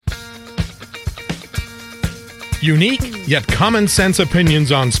Unique, yet common sense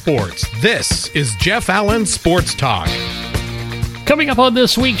opinions on sports. This is Jeff Allen Sports Talk. Coming up on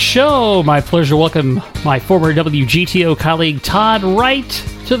this week's show, my pleasure to welcome my former WGTO colleague Todd Wright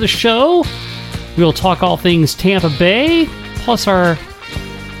to the show. We'll talk all things Tampa Bay, plus our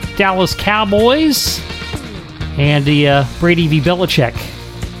Dallas Cowboys, and the Brady v. Belichick,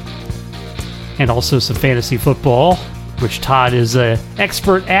 and also some fantasy football, which Todd is an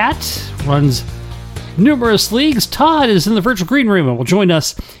expert at, runs numerous leagues. Todd is in the virtual green room and will join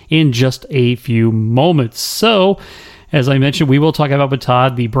us in just a few moments. So, as I mentioned, we will talk about with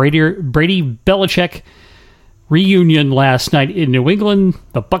Todd the Brady Belichick reunion last night in New England.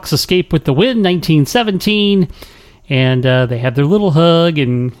 The Bucs escaped with the win, 19-17, and they had their little hug.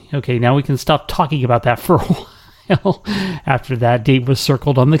 And okay, now we can stop talking about that for a while. After that date was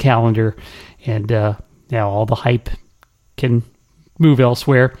circled on the calendar, and now all the hype can move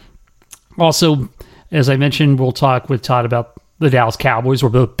elsewhere. Also, as I mentioned, we'll talk with Todd about the Dallas Cowboys. We're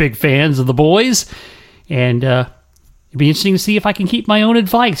both big fans of the boys, and it'd be interesting to see if I can keep my own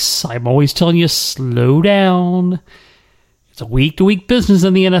advice. I'm always telling you, slow down. It's a week-to-week business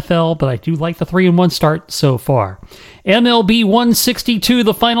in the NFL, but I do like the 3-1 start so far. MLB 162,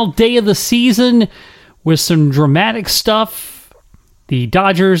 the final day of the season, with some dramatic stuff. The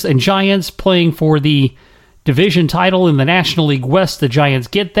Dodgers and Giants playing for the division title in the National League West. The Giants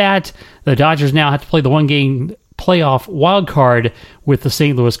get that. The Dodgers now have to play the one-game playoff wild card with the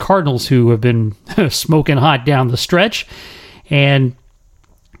St. Louis Cardinals, who have been smoking hot down the stretch. And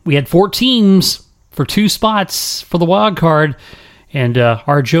we had 4 teams for 2 spots for the wild card. And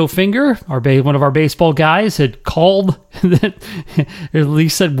our Joe Finger, one of our baseball guys, had called, that, at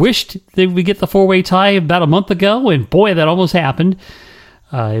least said, wished that we get the 4-way tie about a month ago. And boy, that almost happened.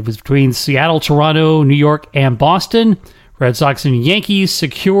 It was between Seattle, Toronto, New York, and Boston. Red Sox and Yankees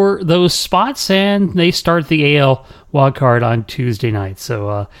secure those spots, and they start the AL wildcard on Tuesday night.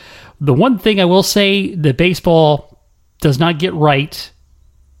 So the one thing I will say that baseball does not get right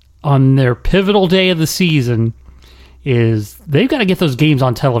on their pivotal day of the season is they've got to get those games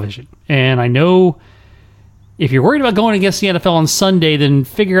on television. And I know if you're worried about going against the NFL on Sunday, then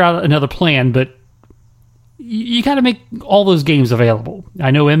figure out another plan, but you got to make all those games available. I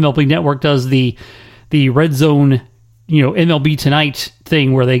know MLB Network does the Red Zone, MLB Tonight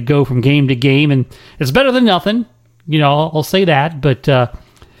thing where they go from game to game, and it's better than nothing. I'll say that. But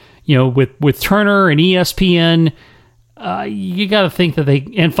with Turner and ESPN, you got to think that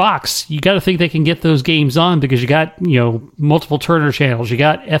and Fox, you got to think they can get those games on because you got multiple Turner channels, you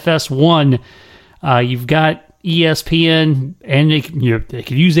got FS1, you've got ESPN, and they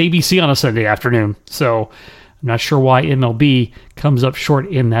could use ABC on a Sunday afternoon. So I'm not sure why MLB comes up short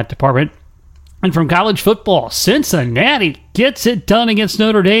in that department. And from college football, Cincinnati gets it done against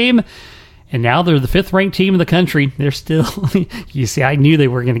Notre Dame, and now they're the 5th-ranked team in the country. They're still, you see, I knew they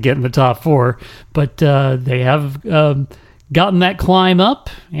were going to get in the top 4, but they have gotten that climb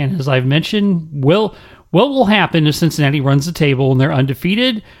up. And as I've mentioned, what will happen if Cincinnati runs the table and they're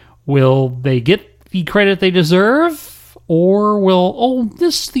undefeated? Will they get the credit they deserve, or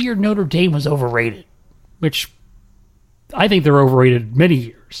this year Notre Dame was overrated, which I think they're overrated many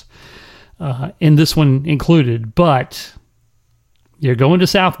years, in this one included. But you're going to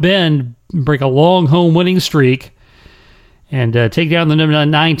South Bend, break a long home winning streak, and take down the number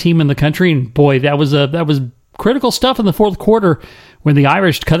 9 team in the country. And boy, that was critical stuff in the fourth quarter when the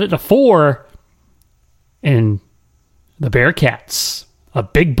Irish cut it to 4, and the Bearcats, a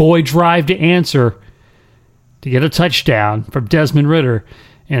big boy drive to answer to get a touchdown from Desmond Ridder,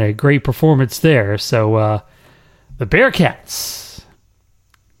 and a great performance there. So the Bearcats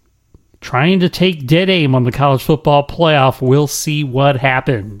trying to take dead aim on the college football playoff. We'll see what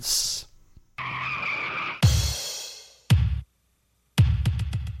happens.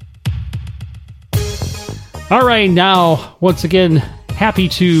 All right, now, once again, happy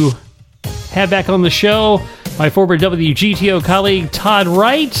to have back on the show my former WGTO colleague, Todd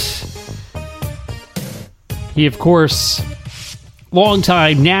Wright. He, of course,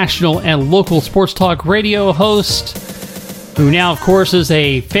 longtime national and local sports talk radio host, who now, of course, is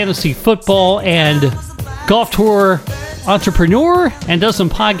a fantasy football and golf tour entrepreneur and does some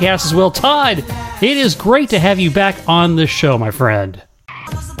podcasts as well. Todd, it is great to have you back on the show, my friend.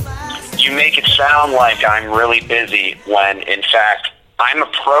 You make it sound like I'm really busy when, in fact, I'm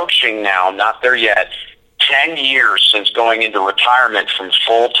approaching now, not there yet, 10 years since going into retirement from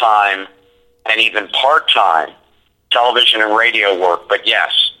full-time and even part-time television and radio work. But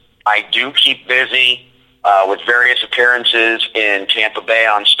yes, I do keep busy with various appearances in Tampa Bay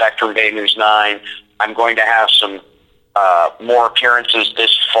on Spectrum Bay News 9. I'm going to have some more appearances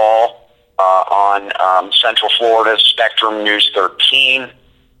this fall on Central Florida's Spectrum News 13.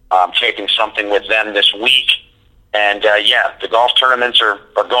 I'm taping something with them this week. And, the golf tournaments are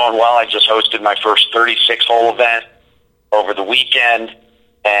going well. I just hosted my first 36-hole event over the weekend.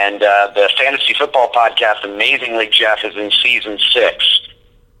 And the Fantasy Football Podcast, amazingly, Jeff, is in season 6.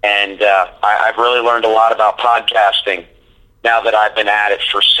 And I've really learned a lot about podcasting now that I've been at it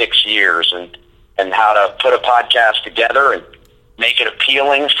for 6 years, and how to put a podcast together and make it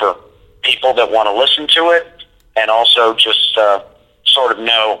appealing for people that want to listen to it, and also just sort of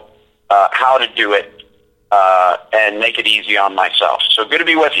know how to do it and make it easy on myself. So good to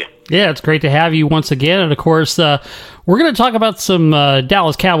be with you. Yeah, it's great to have you once again. And, of course, we're going to talk about some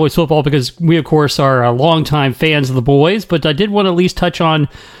Dallas Cowboys football because we, of course, are longtime fans of the boys. But I did want to at least touch on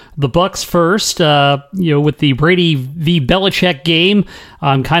the Bucs first, with the Brady v. Belichick game.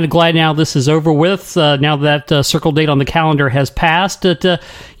 I'm kind of glad now this is over with, now that circle date on the calendar has passed.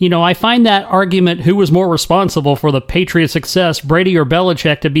 I find that argument, who was more responsible for the Patriots' success, Brady or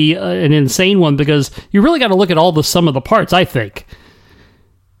Belichick, to be an insane one, because you really got to look at all the sum of the parts, I think.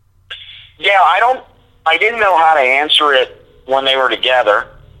 Yeah, I didn't know how to answer it when they were together.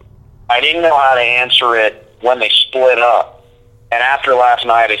 I didn't know how to answer it when they split up. And after last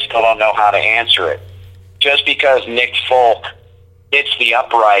night, I still don't know how to answer it. Just because Nick Folk hits the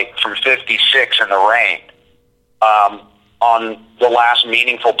upright from 56 in the rain on the last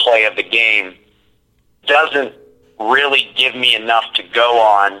meaningful play of the game doesn't really give me enough to go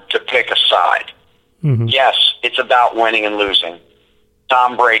on to pick a side. Mm-hmm. Yes, it's about winning and losing.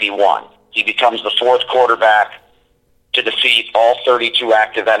 Tom Brady won. He becomes the 4th quarterback to defeat all 32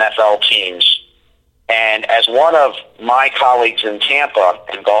 active NFL teams. And as one of my colleagues in Tampa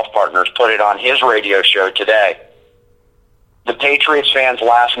and golf partners put it on his radio show today, the Patriots fans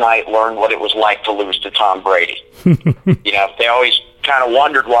last night learned what it was like to lose to Tom Brady. They always kind of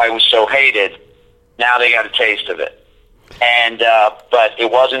wondered why he was so hated. Now they got a taste of it. And but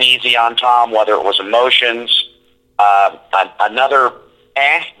it wasn't easy on Tom, whether it was emotions. Another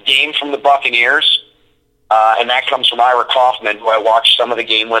game from the Buccaneers. And that comes from Ira Kaufman, who I watched some of the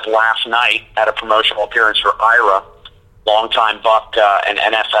game with last night at a promotional appearance for Ira, longtime Buck and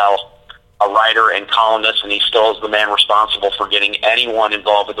NFL, a writer and columnist, and he still is the man responsible for getting anyone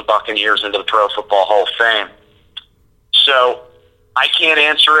involved with the Buccaneers into the Pro Football Hall of Fame. So I can't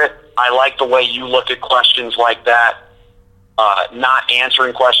answer it. I like the way you look at questions like that. Not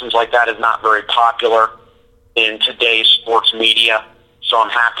answering questions like that is not very popular in today's sports media. So I'm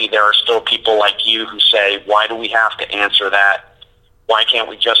happy there are still people like you who say, why do we have to answer that? Why can't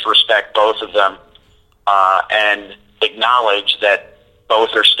we just respect both of them and acknowledge that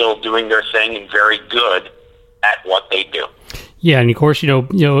both are still doing their thing and very good at what they do? Yeah, and of course, it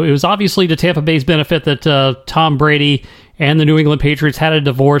was obviously to Tampa Bay's benefit that Tom Brady and the New England Patriots had a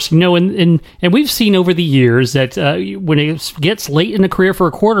divorce. And we've seen over the years that when it gets late in the career for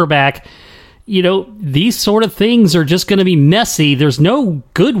a quarterback, these sort of things are just going to be messy. There's no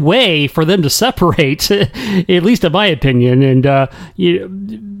good way for them to separate, at least in my opinion. And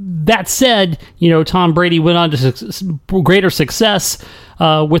that said, Tom Brady went on to greater success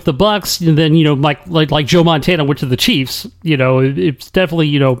with the Bucs than like Joe Montana went to the Chiefs. It's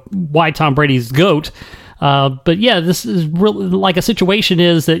definitely why Tom Brady's GOAT. But yeah, this is really like a situation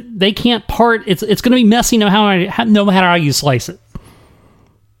is that they can't part. It's going to be messy no matter how you slice it.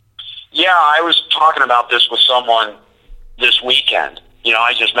 Yeah, I was talking about this with someone this weekend.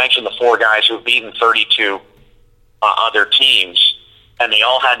 I just mentioned the 4 guys who have beaten 32 other teams, and they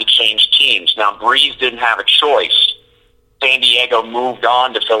all had to change teams. Now, Brees didn't have a choice. San Diego moved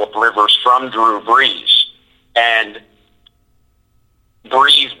on to Phillip Rivers from Drew Brees, and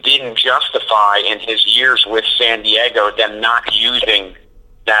Brees didn't justify in his years with San Diego them not using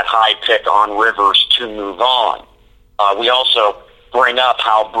that high pick on Rivers to move on. We also bring up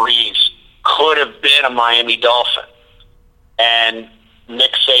how Brees could have been a Miami Dolphin. And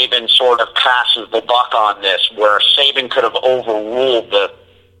Nick Saban sort of passes the buck on this, where Saban could have overruled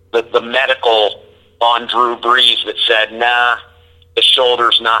the medical on Drew Brees that said, nah, the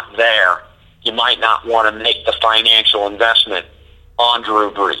shoulder's not there. You might not want to make the financial investment on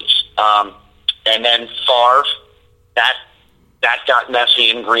Drew Brees. And then Favre, that got messy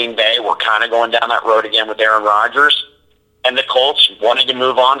in Green Bay. We're kind of going down that road again with Aaron Rodgers. And the Colts wanted to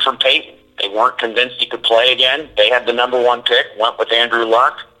move on from Peyton. They weren't convinced he could play again. They had the number 1 pick, went with Andrew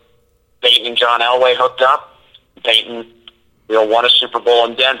Luck. Peyton and John Elway hooked up. Peyton, won a Super Bowl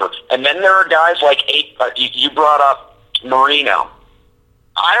in Denver. And then there are guys like you brought up Marino.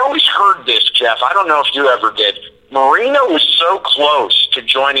 I always heard this, Jeff. I don't know if you ever did. Marino was so close to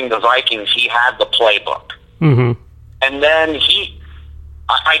joining the Vikings, he had the playbook. Mm-hmm. And then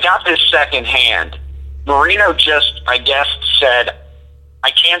I got this secondhand. Marino just, I guess, said,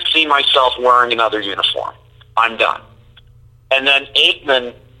 I can't see myself wearing another uniform. I'm done. And then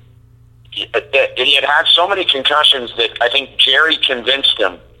Aikman, he had so many concussions that I think Jerry convinced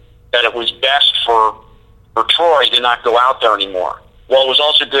him that it was best for Troy to not go out there anymore. Well, it was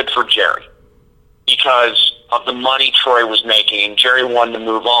also good for Jerry because of the money Troy was making, and Jerry wanted to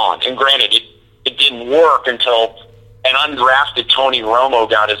move on. And granted, it didn't work until an undrafted Tony Romo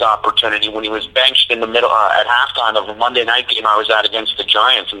got his opportunity when he was benched in the middle at halftime of a Monday night game I was at against the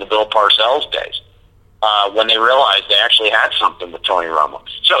Giants in the Bill Parcells days, when they realized they actually had something with Tony Romo.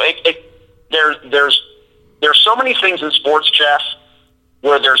 So there's so many things in sports, Jeff,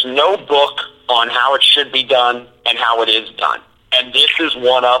 where there's no book on how it should be done and how it is done. And this is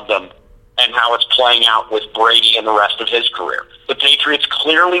one of them, and how it's playing out with Brady and the rest of his career. The Patriots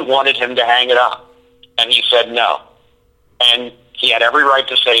clearly wanted him to hang it up, and he said no. And he had every right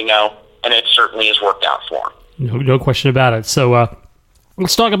to say no, and it certainly has worked out for him. No question about it. So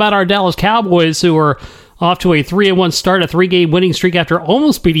let's talk about our Dallas Cowboys, who are off to a 3-1 start, a 3-game winning streak after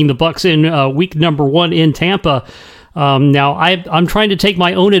almost beating the Bucs in week number 1 in Tampa. Now, I'm trying to take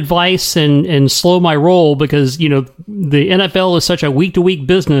my own advice and slow my roll because, the NFL is such a week-to-week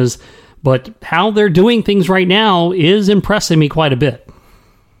business, but how they're doing things right now is impressing me quite a bit.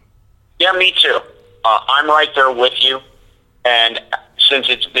 Yeah, me too. I'm right there with you. And since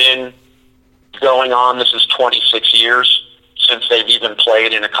it's been going on, this is 26 years since they've even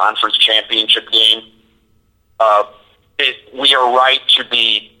played in a conference championship game. We are right to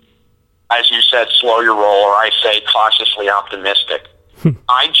be, as you said, slow your roll, or I say cautiously optimistic.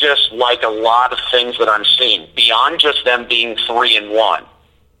 I just like a lot of things that I'm seeing, beyond just them being 3-1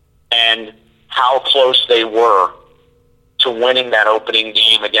 and how close they were to winning that opening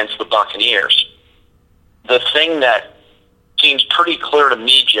game against the Buccaneers. The thing that seems pretty clear to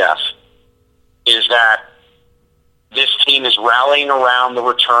me, Jeff, is that this team is rallying around the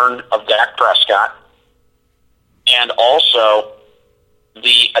return of Dak Prescott and also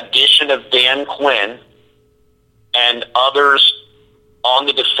the addition of Dan Quinn and others on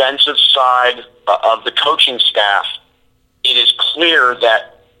the defensive side of the coaching staff. It is clear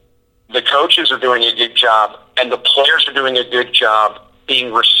that the coaches are doing a good job and the players are doing a good job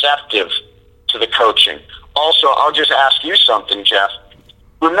being receptive to the coaching. Also, I'll just ask you something, Jeff.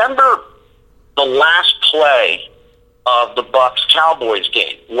 Remember the last play of the Bucs-Cowboys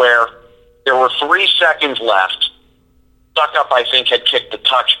game where there were 3 seconds left. Suckup, I think, had kicked the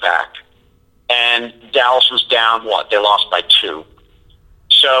touchback, and Dallas was down, they lost by 2.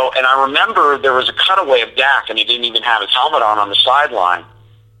 So, and I remember there was a cutaway of Dak, and he didn't even have his helmet on the sideline,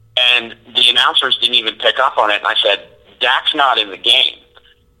 and the announcers didn't even pick up on it, and I said, Dak's not in the game.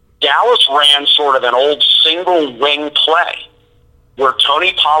 Dallas ran sort of an old single wing play where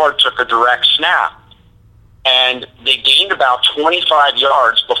Tony Pollard took a direct snap, and they gained about 25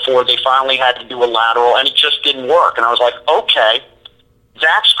 yards before they finally had to do a lateral, and it just didn't work. And I was like, okay,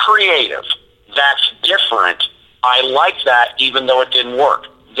 that's creative. That's different. I like that, even though it didn't work.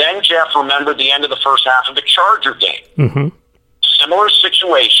 Then, Jeff, remember the end of the first half of the Charger game. Mm-hmm. Similar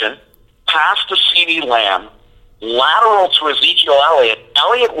situation, pass to CeeDee Lamb, lateral to Ezekiel Elliott.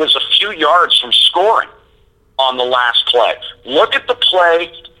 Elliott was a few yards from scoring on the last play. Look at the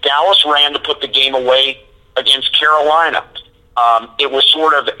play Dallas ran to put the game away against Carolina. It was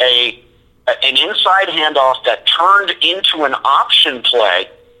sort of an inside handoff that turned into an option play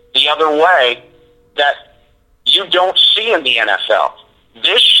the other way that you don't see in the NFL.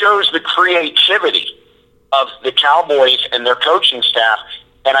 This shows the creativity of the Cowboys and their coaching staff,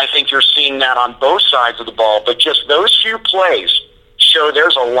 and I think you're seeing that on both sides of the ball. But just those few plays show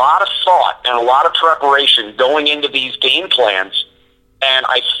there's a lot of thought and a lot of preparation going into these game plans. And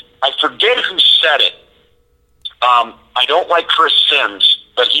I forget who said it. I don't like Chris Sims,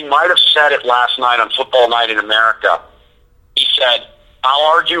 but he might have said it last night on Football Night in America. He said,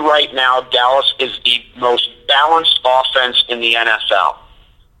 I'll argue right now Dallas is the most balanced offense in the NFL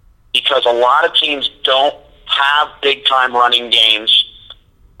because a lot of teams don't have big-time running games,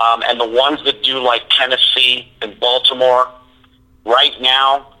 and the ones that do, like Tennessee and Baltimore, right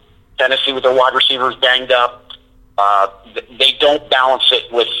now, Tennessee with their wide receivers banged up, they don't balance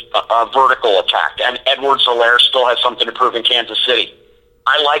it with a vertical attack. And Edwards-Helaire still has something to prove in Kansas City.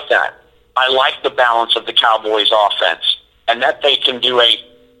 I like that. I like the balance of the Cowboys' offense, and that they can do a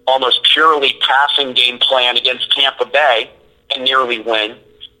almost purely passing game plan against Tampa Bay and nearly win,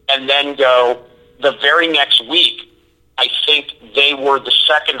 and then go the very next week. I think they were the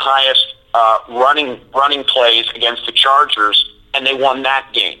second highest running plays against the Chargers, and they won that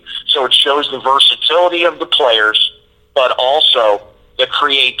game. So it shows the versatility of the players, but also the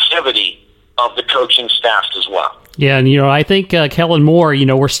creativity of the coaching staff as well. Yeah, and I think Kellen Moore,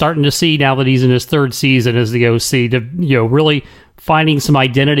 we're starting to see now that he's in his third season as the OC, to really finding some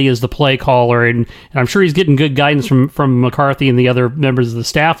identity as the play caller, and I'm sure he's getting good guidance from McCarthy and the other members of the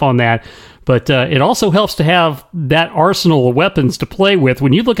staff on that. But it also helps to have that arsenal of weapons to play with.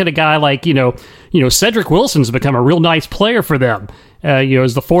 When you look at a guy like Cedric Wilson's become a real nice player for them.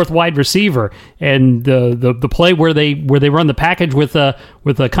 As the fourth wide receiver, and the play where they run the package with Connor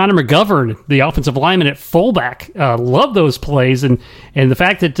McGovern, the offensive lineman at fullback, love those plays, and the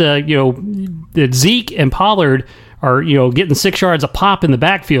fact that that Zeke and Pollard are getting 6 yards a pop in the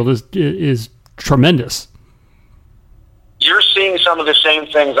backfield is tremendous. You're seeing some of the same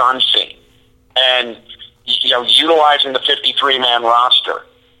things I'm seeing, and utilizing the 53-man roster.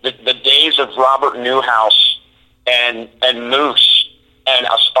 The days of Robert Newhouse and Moose and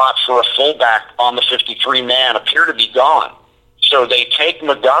a spot for a fullback on the 53-man appear to be gone. So they take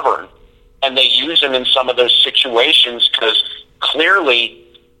McGovern and they use him in some of those situations because clearly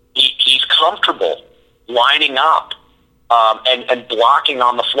he's comfortable lining up and blocking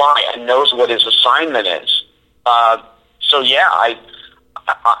on the fly and knows what his assignment is.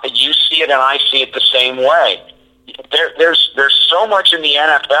 You see it and I see it the same way. There's so much in the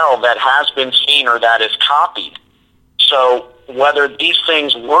NFL that has been seen or that is copied. So whether these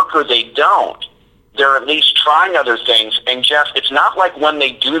things work or they don't, they're at least trying other things. And Jeff, it's not like when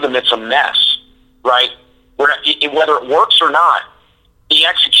they do them, it's a mess, right? Whether it works or not, the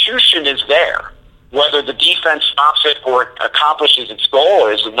execution is there. Whether the defense stops it or accomplishes its goal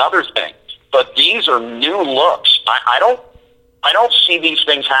is another thing. But these are new looks. I don't see these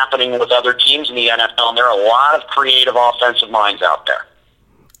things happening with other teams in the NFL, and there are a lot of creative offensive minds out there.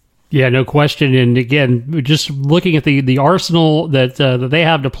 Yeah, no question. And again, just looking at the arsenal that they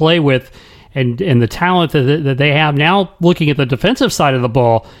have to play with, and the talent that they have now, looking at the defensive side of the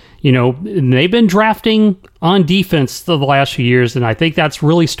ball, and they've been drafting on defense the last few years, and I think that's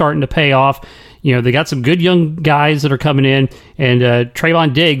really starting to pay off. They got some good young guys that are coming in, and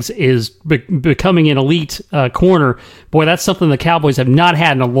Trayvon Diggs is becoming an elite corner. Boy, that's something the Cowboys have not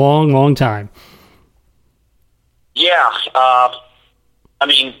had in a long, long time. Yeah,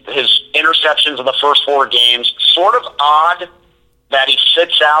 his interceptions in the first 4 games, sort of odd that he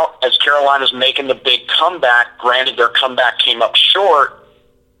sits out as Carolina's making the big comeback. Granted, their comeback came up short,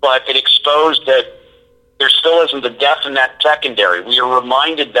 but it exposed that there still isn't the depth in that secondary. We are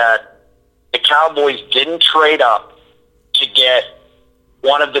reminded that the Cowboys didn't trade up to get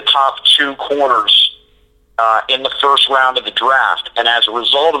one of the top 2 corners in the first round of the draft, and as a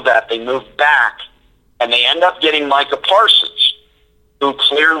result of that, they moved back, and they end up getting Micah Parsons, who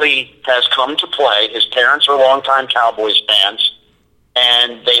clearly has come to play. His parents are longtime Cowboys fans,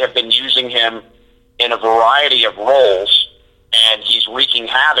 and they have been using him in a variety of roles, and he's wreaking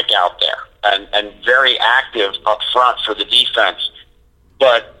havoc out there and very active up front for the defense.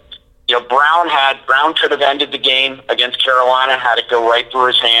 But, Brown could have ended the game against Carolina, had it go right through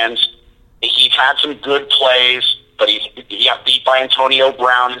his hands. He's had some good plays, but he got beat by Antonio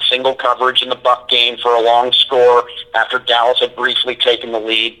Brown in single coverage in the Buck game for a long score after Dallas had briefly taken the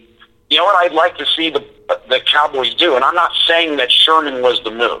lead. You know what I'd like to see the Cowboys do, and I'm not saying that Sherman was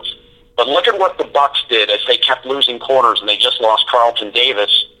the move, but look at what the Bucks did as they kept losing corners, and they just lost Carlton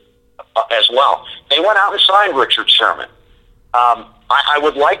Davis as well. They went out and signed Richard Sherman. I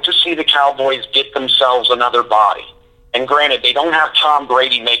would like to see the Cowboys get themselves another body. And granted, they don't have Tom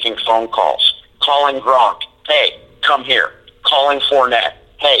Brady making phone calls, calling Gronk, hey, come here, calling Fournette,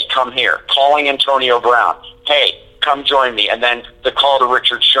 hey, come here, calling Antonio Brown, hey, come join me, and then the call to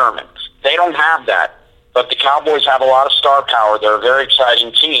Richard Sherman. They don't have that, but the Cowboys have a lot of star power. They're a very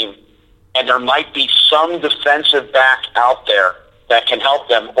exciting team, and there might be some defensive back out there that can help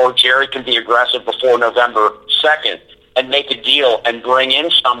them, or Jerry can be aggressive before November 2nd and make a deal and bring in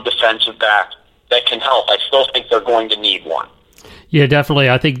some defensive back that can help. I still think they're going to need one. Yeah, definitely.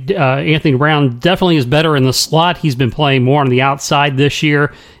 I think Anthony Brown definitely is better in the slot. He's been playing more on the outside this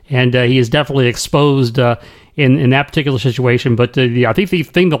year, and he is definitely exposed in that particular situation. But I think the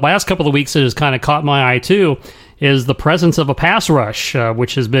thing the last couple of weeks that has kind of caught my eye too is the presence of a pass rush,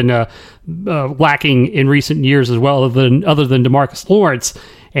 which has been lacking in recent years as well, other than DeMarcus Lawrence.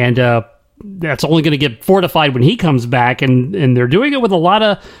 And that's only going to get fortified when he comes back, and they're doing it with a lot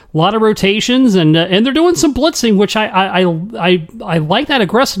of rotations, and they're doing some blitzing, which I like that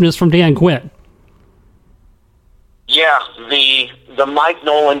aggressiveness from Dan Quinn. Yeah, the Mike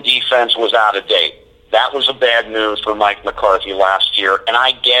Nolan defense was out of date. That was a bad news for Mike McCarthy last year, and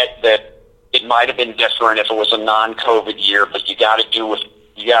I get that it might have been different if it was a non-COVID year, but you got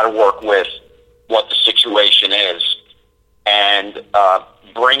to work with what the situation is. and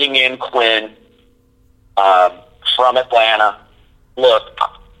bringing in Quinn from Atlanta. Look,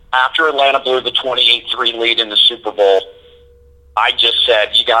 after Atlanta blew the 28-3 lead in the Super Bowl, I just said,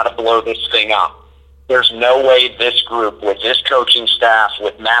 you got to blow this thing up. There's no way this group, with this coaching staff,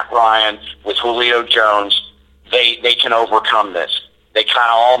 with Matt Ryan, with Julio Jones, they can overcome this. They kind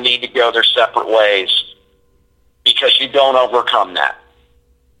of all need to go their separate ways, because you don't overcome that.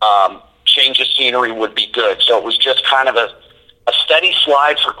 Change of scenery would be good. So it was just kind of a steady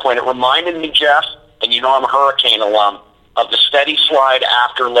slide for Quinn. It reminded me, Jeff, and you know I'm a Hurricane alum, of the steady slide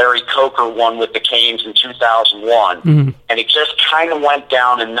after Larry Coker won with the Canes in 2001. Mm-hmm. And it just kind of went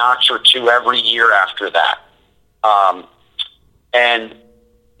down a notch or two every year after that. And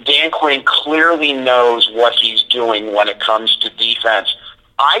Dan Quinn clearly knows what he's doing when it comes to defense.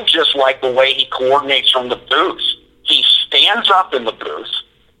 I just like the way he coordinates from the booth. He stands up in the booth.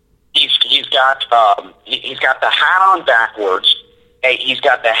 He's got the hat on backwards. He's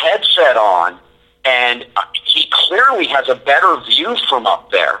got the headset on, and he clearly has a better view from up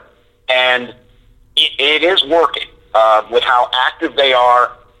there. And it is working with how active they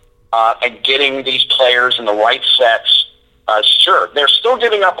are and getting these players in the right sets. Sure, they're still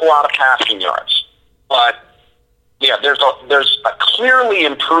giving up a lot of passing yards, but yeah, there's a clearly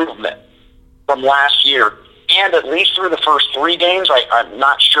improvement from last year. And at least through the first 3 games, I'm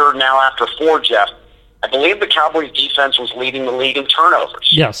not sure now after 4, Jeff, I believe the Cowboys defense was leading the league in turnovers.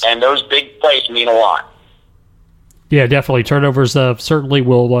 Yes. And those big plays mean a lot. Yeah, definitely. Turnovers certainly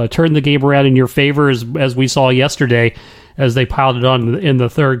will turn the game around in your favor, as we saw yesterday as they piled it on in the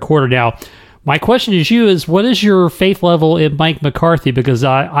third quarter. Now, my question to you is, what is your faith level in Mike McCarthy? Because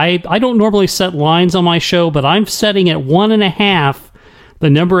I don't normally set lines on my show, but I'm setting at 1.5 the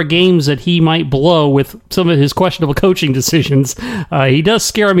number of games that he might blow with some of his questionable coaching decisions. He does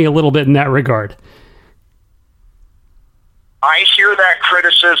scare me a little bit in that regard. I hear that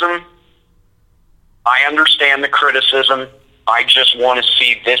criticism. I understand the criticism. I just want to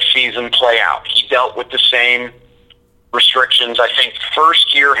see this season play out. He dealt with the same restrictions. I think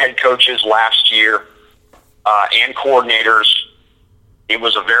first-year head coaches last year and coordinators, it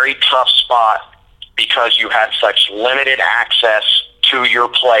was a very tough spot because you had such limited access to your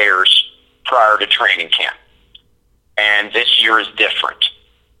players prior to training camp. And this year is different.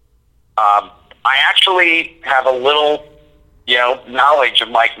 I actually have a little, knowledge of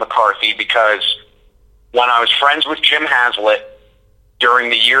Mike McCarthy because when I was friends with Jim Haslett during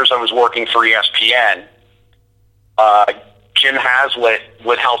the years I was working for ESPN, Jim Haslett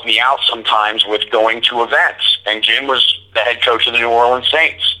would help me out sometimes with going to events. And Jim was the head coach of the New Orleans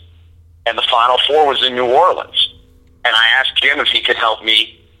Saints. And the Final Four was in New Orleans. And I asked Jim if he could help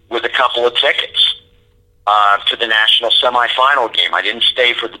me with a couple of tickets to the national semifinal game. I didn't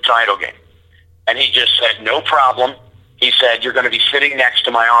stay for the title game. And he just said, no problem. He said, you're going to be sitting next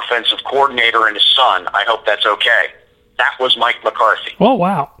to my offensive coordinator and his son. I hope that's okay. That was Mike McCarthy. Oh,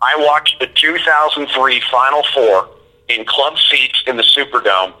 wow. I watched the 2003 Final Four in club seats in the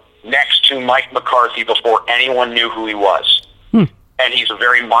Superdome next to Mike McCarthy before anyone knew who he was. And he's a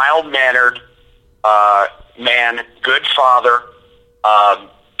very mild-mannered man, good father,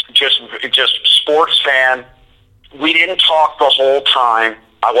 just sports fan. We didn't talk the whole time.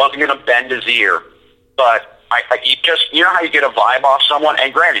 I wasn't going to bend his ear, but you know how you get a vibe off someone?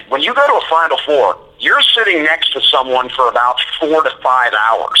 And granted, when you go to a Final Four, you're sitting next to someone for about 4 to 5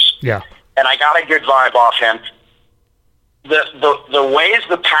 hours. Yeah. And I got a good vibe off him. The ways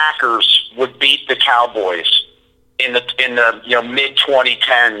the Packers would beat the Cowboys in the mid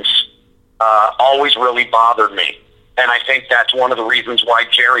 2010s always really bothered me, and I think that's one of the reasons why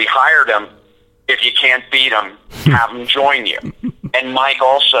Jerry hired him. If you can't beat him, have him join you. And Mike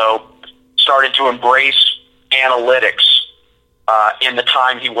also started to embrace analytics in the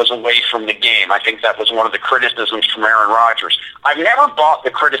time he was away from the game. I think that was one of the criticisms from Aaron Rodgers. I've never bought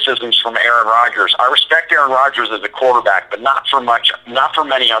the criticisms from Aaron Rodgers. I respect Aaron Rodgers as a quarterback, but not for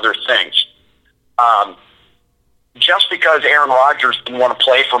many other things. Just because Aaron Rodgers didn't want to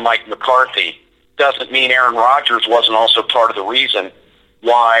play for Mike McCarthy doesn't mean Aaron Rodgers wasn't also part of the reason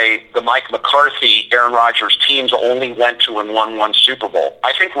why the Mike McCarthy, Aaron Rodgers teams only went to and won one Super Bowl.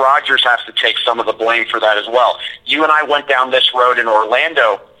 I think Rodgers has to take some of the blame for that as well. You and I went down this road in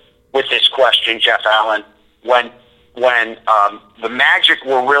Orlando with this question, Jeff Allen. When the Magic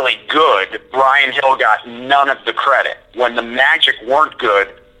were really good, Brian Hill got none of the credit. When the Magic weren't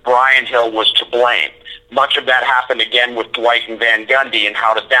good, Brian Hill was to blame. Much of that happened again with Dwight and Van Gundy, and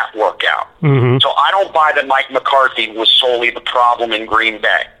how did that work out? Mm-hmm. So I don't buy that Mike McCarthy was solely the problem in Green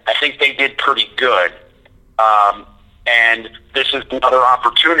Bay. I think they did pretty good. And this is another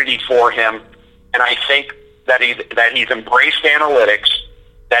opportunity for him. And I think that he's embraced analytics,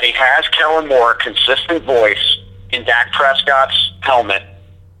 that he has Kellen Moore, a consistent voice in Dak Prescott's helmet,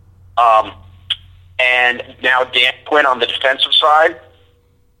 and now Dan Quinn on the defensive side.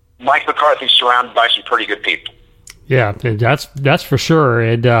 Mike McCarthy's surrounded by some pretty good people. Yeah, that's for sure,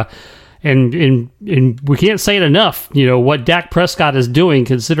 and we can't say it enough. You know what Dak Prescott is doing,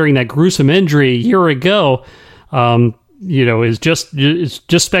 considering that gruesome injury a year ago. Is just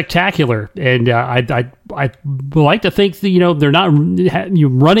spectacular, and I like to think that they're not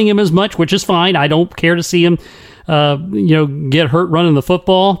running him as much, which is fine. I don't care to see him get hurt running the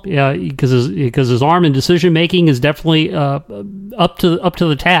football because his arm and decision making is definitely up to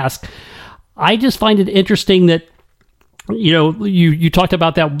the task. I just find it interesting that you talked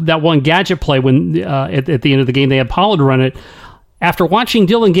about that one gadget play when at the end of the game they had Pollard run it. After watching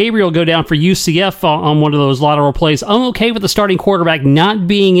Dylan Gabriel go down for UCF on one of those lateral plays, I'm okay with the starting quarterback not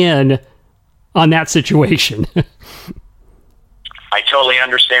being in on that situation. I totally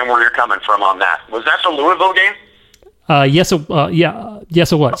understand where you're coming from on that. Was that the Louisville game? Yes, it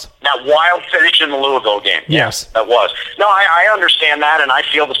was. That wild finish in the Louisville game. Yes. That was. No, I understand that, and I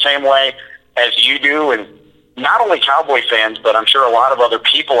feel the same way as you do, and not only Cowboy fans, but I'm sure a lot of other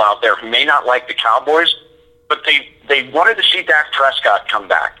people out there who may not like the Cowboys, but they wanted to see Dak Prescott come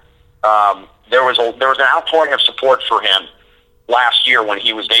back. There was an outpouring of support for him last year when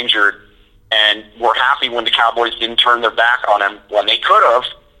he was injured, and we're happy when the Cowboys didn't turn their back on him when they could have,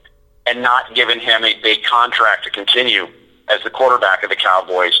 and not given him a big contract to continue as the quarterback of the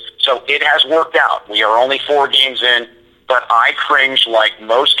Cowboys. So it has worked out. We are only 4 games in, but I cringe like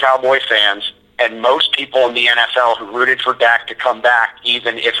most Cowboy fans and most people in the NFL who rooted for Dak to come back,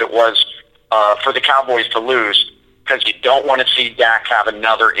 even if it was for the Cowboys to lose, because you don't want to see Dak have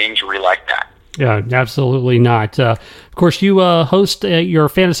another injury like that. Yeah, absolutely not. Of course, you host your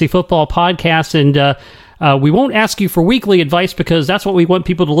fantasy football podcast, and we won't ask you for weekly advice because that's what we want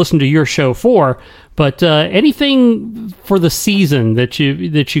people to listen to your show for. But anything for the season that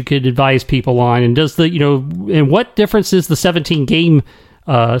you could advise people on, and and what difference is the 17 game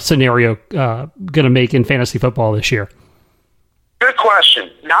scenario going to make in fantasy football this year? Good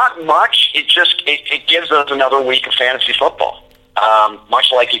question. Not much. It gives us another week of fantasy football,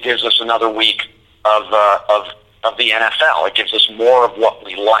 much like it gives us another week of the NFL. It gives us more of what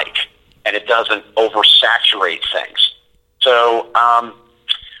we like, and it doesn't oversaturate things. So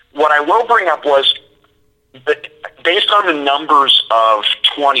what I will bring up was that based on the numbers of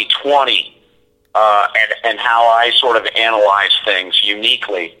 2020 and how I sort of analyze things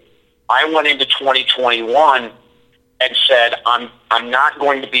uniquely, I went into 2021 and said, I'm not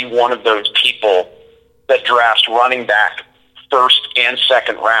going to be one of those people that drafts running back first and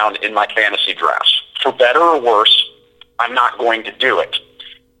second round in my fantasy drafts. For better or worse, I'm not going to do it.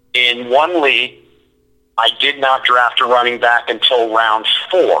 In one league, I did not draft a running back until round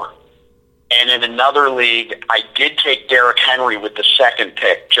 4. And in another league, I did take Derrick Henry with the second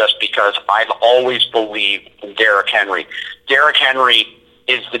pick just because I've always believed in Derrick Henry. Derrick Henry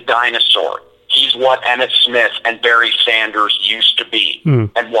is the dinosaur. He's what Emmitt Smith and Barry Sanders used to be,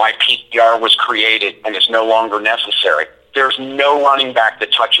 and why PPR was created and is no longer necessary. There's no running back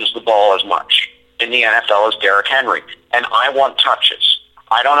that touches the ball as much in the NFL as Derrick Henry, and I want touches.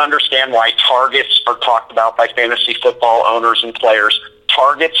 I don't understand why targets are talked about by fantasy football owners and players.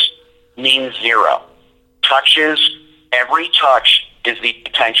 Targets mean 0. Touches, every touch is the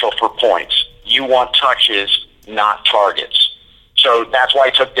potential for points. You want touches, not targets. So that's why I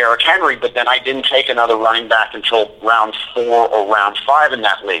took Derrick Henry, but then I didn't take another running back until round 4 or round 5 in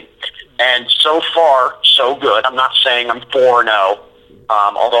that league. And so far, so good. I'm not saying I'm 4-0,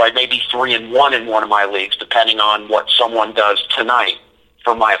 although I may be 3-1 in one of my leagues, depending on what someone does tonight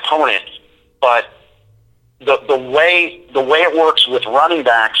for my opponent. But the way it works with running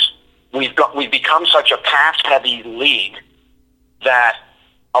backs, we've become such a pass-heavy league that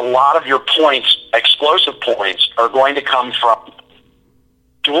a lot of your points, explosive points, are going to come from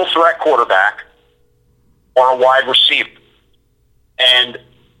dual threat quarterback or a wide receiver. And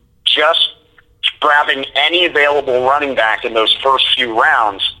just grabbing any available running back in those first few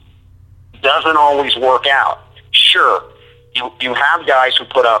rounds doesn't always work out. Sure, you have guys who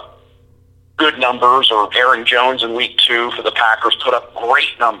put up good numbers, or Aaron Jones in week 2 for the Packers put up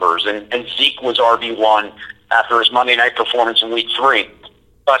great numbers, and Zeke was RB1 after his Monday night performance in week 3.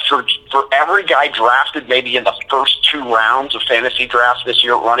 But for every guy drafted maybe in the first 2 rounds of fantasy drafts this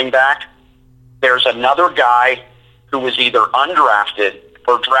year at running back, there's another guy who was either undrafted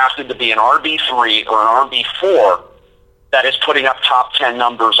or drafted to be an RB3 or an RB4 that is putting up top 10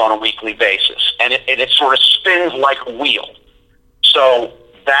 numbers on a weekly basis. And it sort of spins like a wheel. So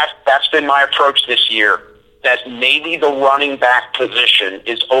that's been my approach this year. that maybe the running back position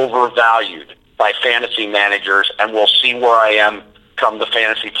is overvalued by fantasy managers, and we'll see where I am come the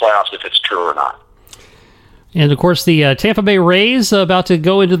fantasy playoffs if it's true or not. And, of course, the Tampa Bay Rays about to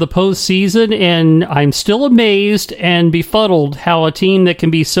go into the postseason, and I'm still amazed and befuddled how a team that can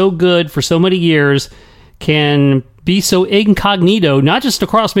be so good for so many years can be so incognito, not just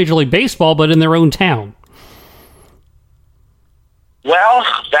across Major League Baseball, but in their own town. Well,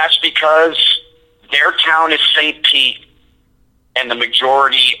 that's because their town is St. Pete, and the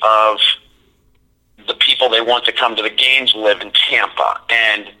majority of the people they want to come to the games live in Tampa,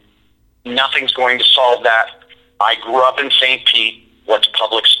 and nothing's going to solve that. I grew up in St. Pete, went to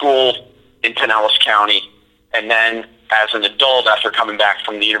public school in Pinellas County, and then as an adult, after coming back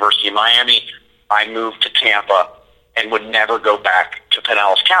from the University of Miami, I moved to Tampa and would never go back to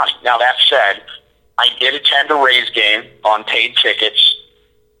Pinellas County. Now, that said, I did attend a Rays game on paid tickets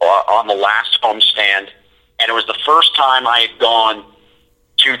on the last homestand, and it was the first time I had gone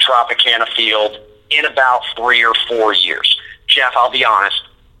to Tropicana Field in about 3 or 4 years. Jeff, I'll be honest,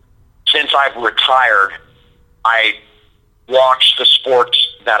 since I've retired, I watch the sports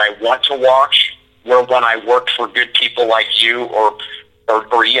that I want to watch, where when I worked for good people like you or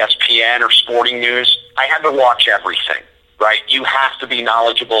ESPN or Sporting News, I had to watch everything, right? You have to be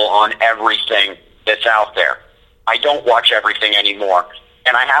knowledgeable on everything that's out there. I don't watch everything anymore,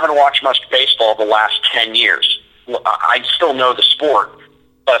 and I haven't watched much baseball the last 10 years. I still know the sport,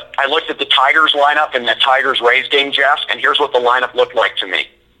 but I looked at the Tigers lineup in the Tigers-Rays game, Jeff, and here's what the lineup looked like to me.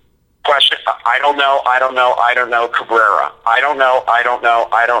 Question, I don't know, Cabrera. I don't know.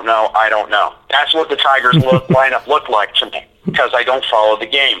 That's what the Tigers lineup looked like to me, because I don't follow the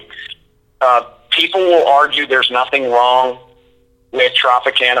game. People will argue there's nothing wrong with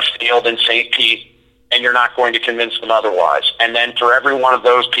Tropicana Field in St. Pete, and you're not going to convince them otherwise. And then for every one of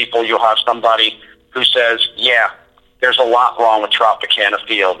those people, you'll have somebody who says, yeah, there's a lot wrong with Tropicana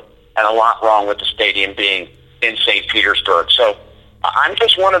Field and a lot wrong with the stadium being in St. Petersburg. So I'm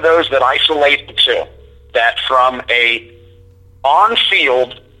just one of those that isolate the two, that from a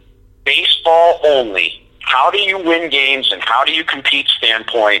on-field, baseball only, how do you win games and how do you compete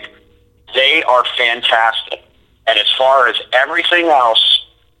standpoint, they are fantastic. And as far as everything else,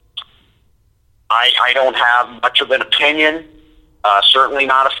 I don't have much of an opinion, certainly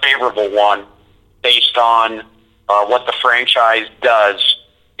not a favorable one, based on what the franchise does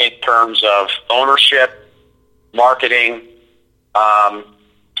in terms of ownership, marketing,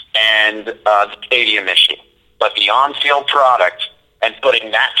 and the stadium issue. But the on-field product and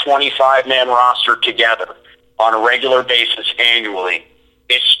putting that 25-man roster together on a regular basis annually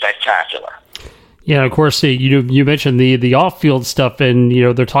is spectacular. Yeah, of course. You mentioned the off-field stuff, and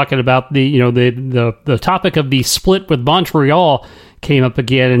they're talking about the topic of the split with Montreal came up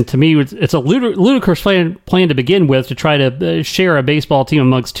again. And to me, it's a ludicrous plan to begin with, to try to share a baseball team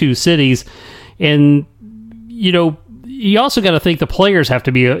amongst two cities. And you also got to think the players have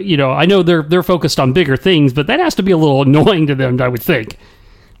to be. I know they're focused on bigger things, but that has to be a little annoying to them, I would think.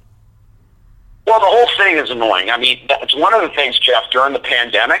 Well, the whole thing is annoying. I mean, that's one of the things, Jeff, during the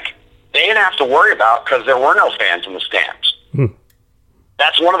pandemic, they didn't have to worry about because there were no fans in the stands.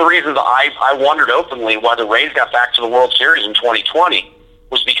 That's one of the reasons I wondered openly why the Rays got back to the World Series in 2020,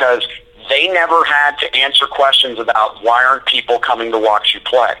 was because they never had to answer questions about why aren't people coming to watch you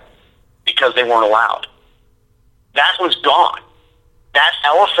play, because they weren't allowed. That was gone. That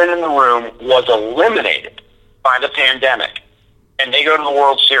elephant in the room was eliminated by the pandemic. And they go to the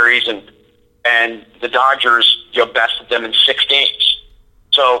World Series, and the Dodgers bested them in 6 games.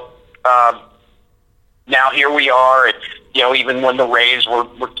 So now here we are, and even when the Rays were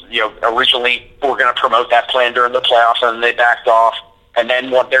originally were going to promote that plan during the playoffs, and they backed off, and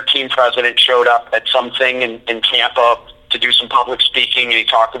then their team president showed up at something in Tampa to do some public speaking, and he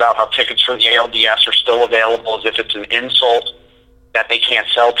talked about how tickets for the ALDS are still available, as if it's an insult that they can't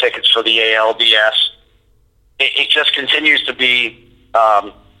sell tickets for the ALDS. It just continues to be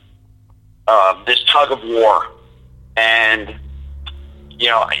this tug of war, and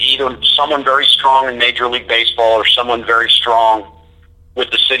either someone very strong in Major League Baseball or someone very strong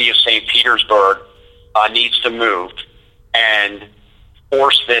with the city of St. Petersburg needs to move and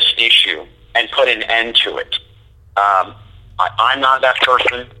force this issue and put an end to it. I'm not that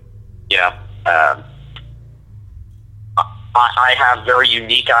person. I have very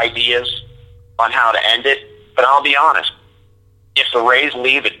unique ideas on how to end it, but I'll be honest. If the Rays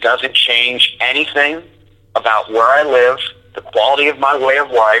leave, it doesn't change anything about where I live, the quality of my way of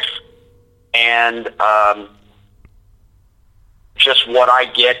life, and just what I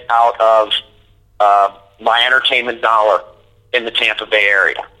get out of my entertainment dollar in the Tampa Bay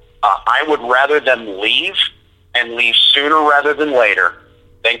area. I would rather them leave and leave sooner rather than later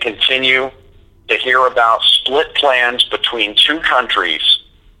than continue to hear about split plans between two countries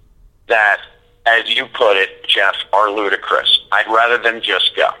that, as you put it, Jeff, are ludicrous. I'd rather them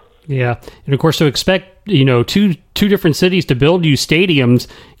just go. Yeah, and of course, to expect two different cities to build you stadiums,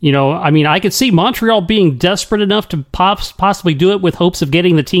 I mean, I could see Montreal being desperate enough to possibly do it with hopes of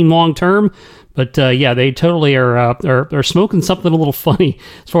getting the team long term. But yeah, they totally are smoking something a little funny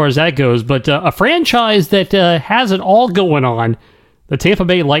as far as that goes. But a franchise that has it all going on, the Tampa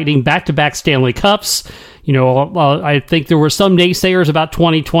Bay Lightning, back-to-back Stanley Cups. I think there were some naysayers about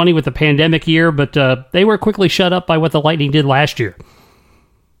 2020 with the pandemic year, but they were quickly shut up by what the Lightning did last year.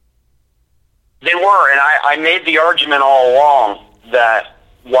 They were, and I made the argument all along that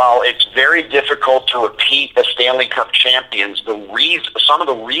while it's very difficult to repeat the Stanley Cup champions, some of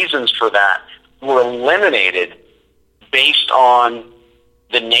the reasons for that were eliminated based on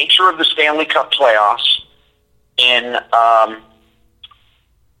the nature of the Stanley Cup playoffs in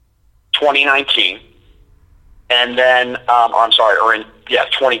 2019, and then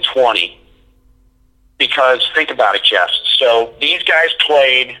 2020. Because think about it, Jeff. So these guys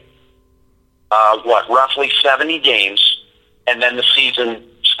played roughly 70 games, and then the season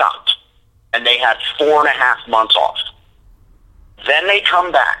stopped, and they had 4.5 months off. Then they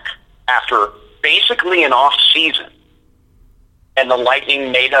come back after basically an off season, and the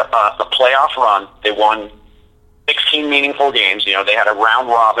Lightning made a playoff run. They won 16 meaningful games. They had a round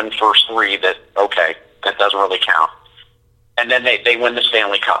robin first three that doesn't really count. And then they win the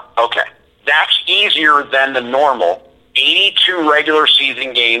Stanley Cup. Okay. That's easier than the normal 82 regular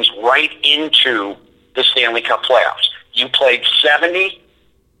season games right into the Stanley Cup playoffs. You played 70,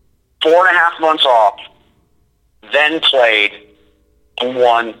 4.5 months off, then played and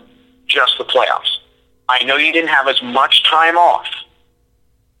won just the playoffs. I know you didn't have as much time off,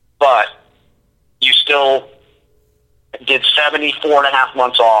 but you still did 4.5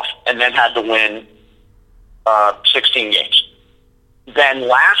 months off and then had to win 16 games. Then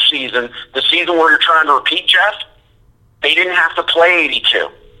last season, the season where you're trying to repeat, Jeff, they didn't have to play 82.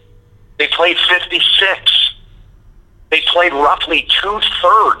 They played 56. They played roughly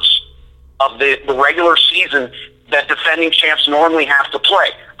 2/3 of the regular season that defending champs normally have to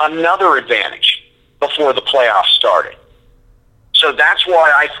play. Another advantage before the playoffs started. So that's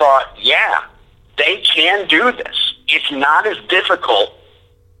why I thought, yeah, they can do this. It's not as difficult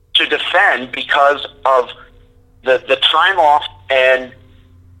to defend because of the time off and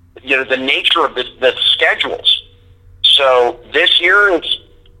the nature of the schedules. So this year it's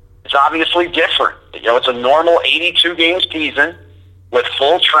obviously different. It's a normal 82 game season with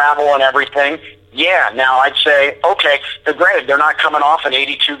full travel and everything. Yeah, now I'd say, okay, granted, they're not coming off an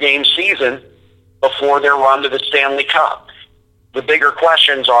 82 game season before their run to the Stanley Cup. The bigger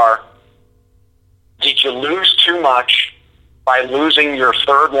questions are, did you lose too much by losing your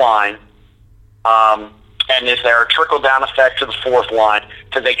third line? And is there a trickle-down effect to the fourth line?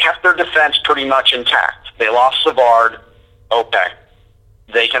 Because they kept their defense pretty much intact. They lost Savard. Okay.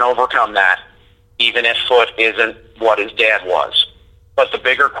 They can overcome that, even if Foote isn't what his dad was. But the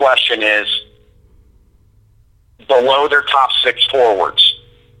bigger question is, below their top six forwards,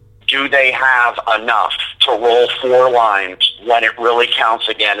 do they have enough to roll four lines when it really counts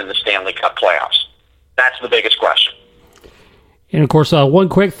again in the Stanley Cup playoffs? That's the biggest question. And of course, one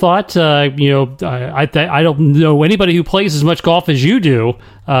quick thought. I don't know anybody who plays as much golf as you do,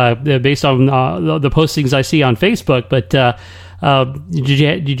 based on the postings I see on Facebook. But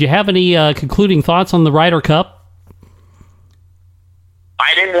did you have any concluding thoughts on the Ryder Cup?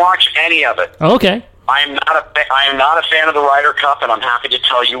 I didn't watch any of it. Okay. I am not a fan of the Ryder Cup, and I'm happy to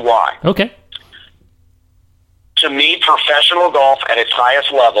tell you why. Okay. To me, professional golf at its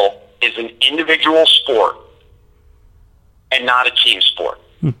highest level is an individual sport and not a team sport.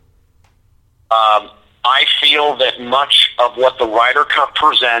 I feel that much of what the Ryder Cup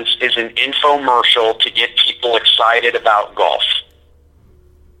presents is an infomercial to get people excited about golf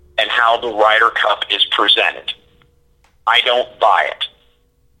and how the Ryder Cup is presented. I don't buy it.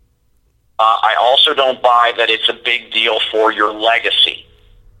 I also don't buy that it's a big deal for your legacy.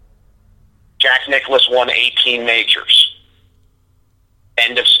 Jack Nicklaus won 18 majors.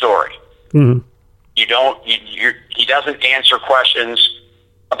 End of story. Mm-hmm. He doesn't answer questions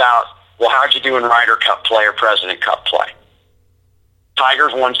about, well, how'd you do in Ryder Cup play or President Cup play?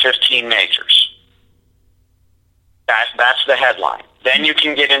 Tigers won 15 majors. That's the headline. Then you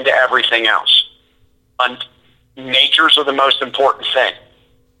can get into everything else. Majors are the most important thing,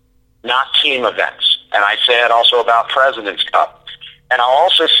 not team events. And I say it also about President's Cup. And I'll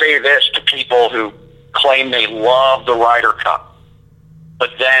also say this to people who claim they love the Ryder Cup,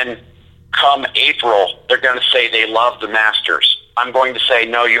 but then come April, they're going to say they love the Masters. I'm going to say,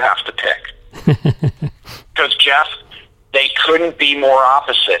 no, you have to pick. Because, Jeff, they couldn't be more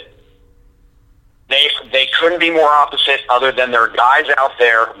opposite. They couldn't be more opposite other than there are guys out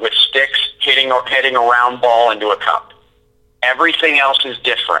there with sticks hitting a round ball into a cup. Everything else is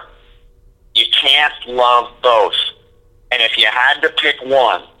different. You can't love both. And if you had to pick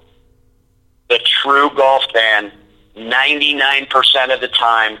one, the true golf fan, 99% of the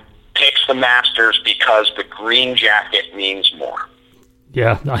time, picks the Masters because the green jacket means more.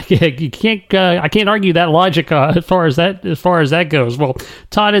 Yeah, I can't argue that logic as far as that goes. Well,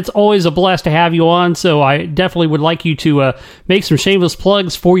 Todd, it's always a blast to have you on. So I definitely would like you to make some shameless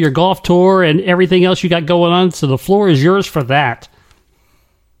plugs for your golf tour and everything else you got going on. So the floor is yours for that.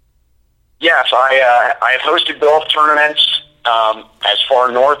 Yes, I have hosted golf tournaments as far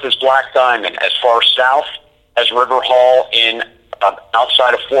north as Black Diamond, as far south as River Hall in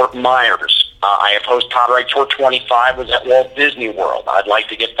outside of Fort Myers. I have hosted Todd Wright Tour 25, was at Walt Disney World. I'd like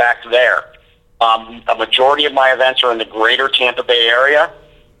to get back there. A majority of my events are in the greater Tampa Bay area,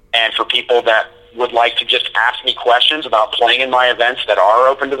 and for people that would like to just ask me questions about playing in my events that are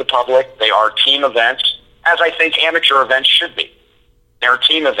open to the public, they are team events, as I think amateur events should be. They're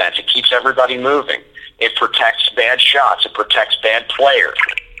team events. It keeps everybody moving. It protects bad shots. It protects bad players.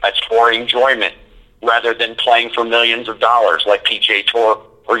 That's for enjoyment rather than playing for millions of dollars like PGA Tour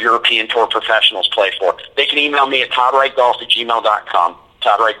or European Tour professionals play for. They can email me at toddwrightgolf@gmail.com,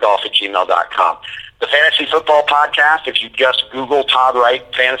 toddwrightgolf@gmail.com. The Fantasy Football Podcast, if you just Google Todd Wright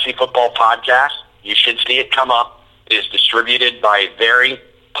Fantasy Football Podcast, you should see it come up. It is distributed by a very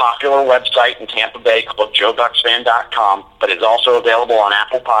popular website in Tampa Bay called JoeBucksFan.com, but it's also available on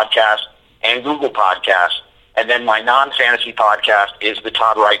Apple Podcasts and Google Podcasts. And then my non-fantasy podcast is the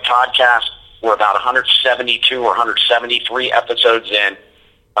Todd Wright Toddcast. We're about 172 or 173 episodes in.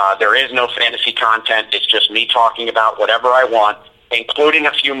 There is no fantasy content. It's just me talking about whatever I want, including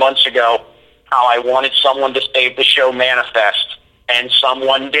a few months ago how I wanted someone to save the show Manifest, and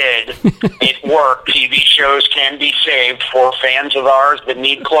someone did. It worked. TV shows can be saved for fans of ours that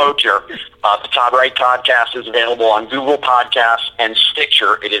need closure. The Todd Wright Podcast is available on Google Podcasts and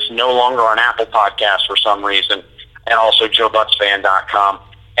Stitcher. It is no longer on Apple Podcasts for some reason, and also JoeBucksFan.com.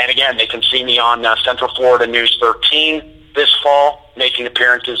 And again, they can see me on Central Florida News 13 this fall, making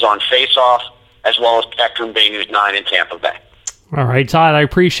appearances on Face Off, as well as Spectrum Bay News 9 in Tampa Bay. All right, Todd, I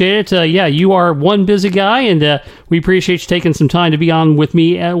appreciate it. Yeah, you are one busy guy, and we appreciate you taking some time to be on with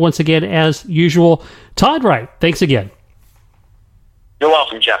me once again, as usual. Todd Wright, thanks again. You're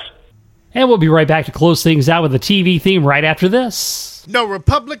welcome, Jeff. And we'll be right back to close things out with the TV theme right after this. No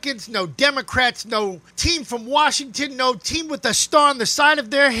Republicans, no Democrats, no team from Washington, no team with a star on the side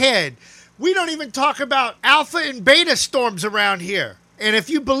of their head. We don't even talk about alpha and beta storms around here. And if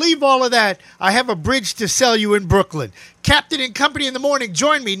you believe all of that, I have a bridge to sell you in Brooklyn. Captain and Company in the morning.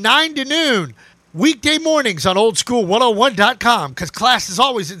 Join me 9 to noon. Weekday mornings on oldschool101.com, because class is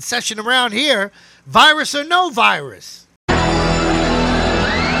always in session around here. Virus or no virus.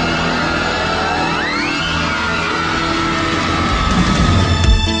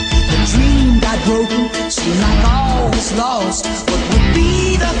 Broken, seem like all was lost. What would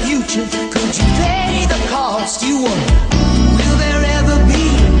be the future? Could you pay the cost? You wonder, will there ever be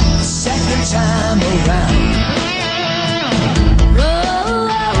a second time around?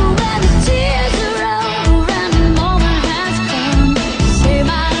 Oh, when the tears are over and the moment has come, say,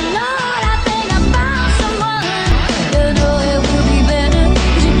 my Lord, I think I found someone. You know it will be better,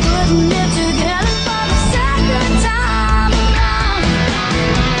 'cause you're putting it together for the second time around.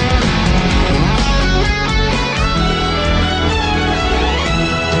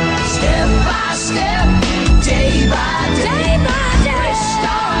 Step by step, day by day,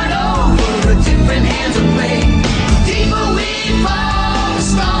 start over, different hands of play. Deeper we fall, the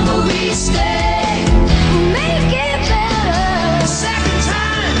stronger we stay. Make it better, second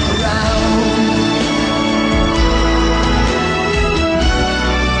time around.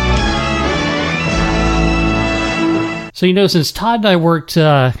 So, since Todd and I worked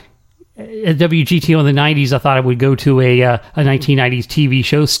at WGTO in the 90s, I thought I would go to a 1990s TV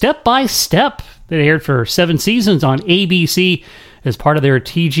show, Step by Step, that aired for 7 seasons on ABC as part of their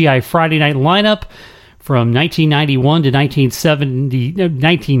TGI Friday night lineup from 1991 to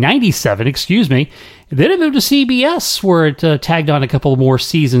 1997, excuse me. And then it moved to CBS, where it tagged on a couple more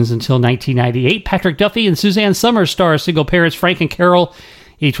seasons until 1998. Patrick Duffy and Suzanne Summers star single parents Frank and Carol,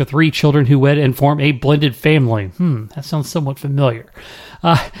 each with 3 children who wed and form a blended family. That sounds somewhat familiar.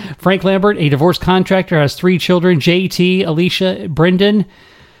 Frank Lambert, a divorced contractor, has 3 children, JT, Alicia, Brendan.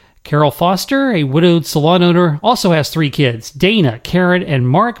 Carol Foster, a widowed salon owner, also has 3 kids. Dana, Karen, and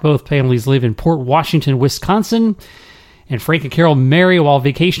Mark. Both families live in Port Washington, Wisconsin. And Frank and Carol marry while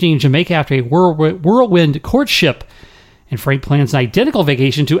vacationing in Jamaica after a whirlwind courtship. And Frank plans an identical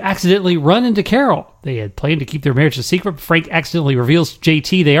vacation to accidentally run into Carol. They had planned to keep their marriage a secret, but Frank accidentally reveals to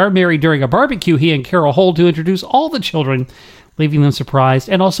JT they are married during a barbecue he and Carol hold to introduce all the children, leaving them surprised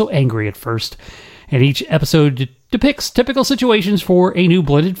and also angry at first. And each episode depicts typical situations for a new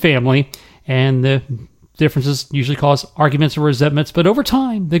blended family, and the differences usually cause arguments or resentments, but over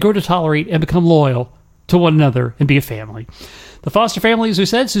time, they grow to tolerate and become loyal to one another and be a family. The Foster family, as we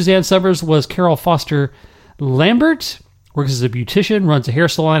said, Suzanne Summers was Carol Foster Lambert, works as a beautician, runs a hair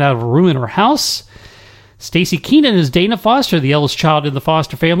salon out of a room in her house. Stacy Keenan is Dana Foster, the eldest child in the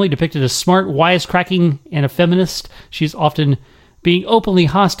Foster family, depicted as smart, wisecracking, and a feminist. She's often being openly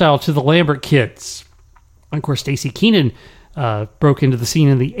hostile to the Lambert kids. And of course, Stacy Keenan broke into the scene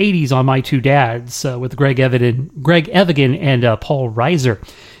in the 80s on My Two Dads with Greg Evigan and Paul Reiser.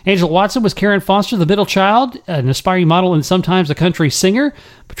 Angela Watson was Karen Foster, the middle child, an aspiring model and sometimes a country singer,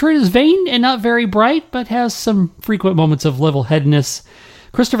 portrayed as vain and not very bright, but has some frequent moments of level-headedness.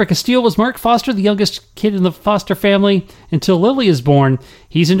 Christopher Castile was Mark Foster, the youngest kid in the Foster family until Lily is born.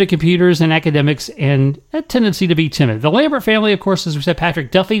 He's into computers and academics and a tendency to be timid. The Lambert family, of course, as we said,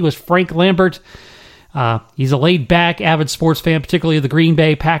 Patrick Duffy was Frank Lambert. He's a laid-back, avid sports fan, particularly of the Green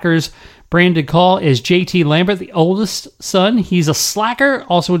Bay Packers. Brandon Call is JT Lambert, the oldest son. He's a slacker,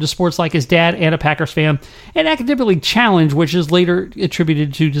 also into sports like his dad, and a Packers fan, and academically challenged, which is later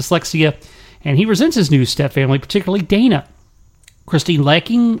attributed to dyslexia. And he resents his new stepfamily, particularly Dana. Christine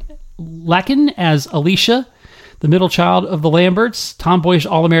Lakin as Alicia, the middle child of the Lamberts, tomboyish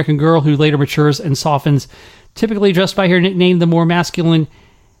all-American girl who later matures and softens, typically addressed by her nickname, the more masculine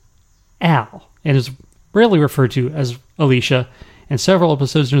Al, and is rarely referred to as Alicia. And several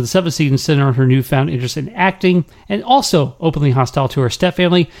episodes during the 7th season center on her newfound interest in acting, and also openly hostile to her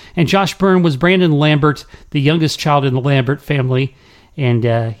stepfamily. And Josh Byrne was Brandon Lambert, the youngest child in the Lambert family. And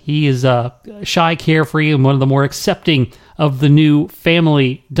he is shy, carefree, and one of the more accepting of the new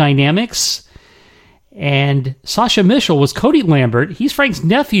family dynamics. And Sasha Mitchell was Cody Lambert. He's Frank's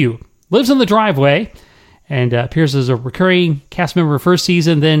nephew, lives in the driveway, and appears as a recurring cast member first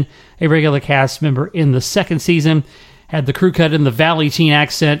season, then a regular cast member in the second season. Had the crew cut in the Valley teen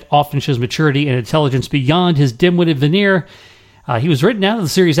accent, often shows maturity and intelligence beyond his dim-witted veneer. He was written out of the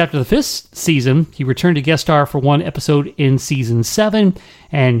series after the 5th season. He returned to guest star for one episode in season 7,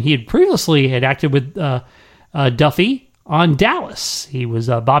 and he had previously acted with Duffy on Dallas. He was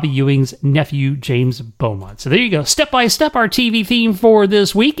Bobby Ewing's nephew, James Beaumont. So there you go. Step by step, our TV theme for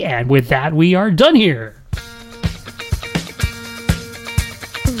this week, and with that, we are done here.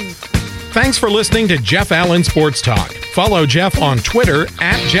 Thanks for listening to Jeff Allen Sports Talk. Follow Jeff on Twitter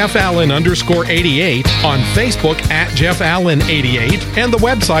at JeffAllen_88, on Facebook at JeffAllen88, and the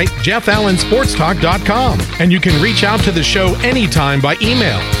website JeffAllenSportsTalk.com. And you can reach out to the show anytime by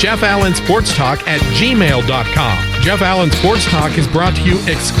email, JeffAllenSportsTalk@gmail.com. Jeff Allen Sports Talk is brought to you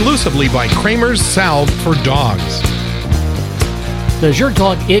exclusively by Kramer's Salve for Dogs. Does your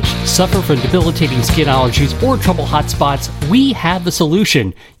dog itch, suffer from debilitating skin allergies, or trouble hot spots? We have the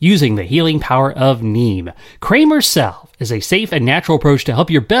solution using the healing power of neem. Kramer's Salve is a safe and natural approach to help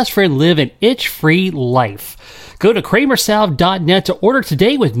your best friend live an itch-free life. Go to KramerSalve.net to order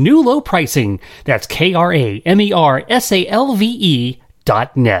today with new low pricing. That's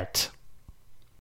KramerSalve.net.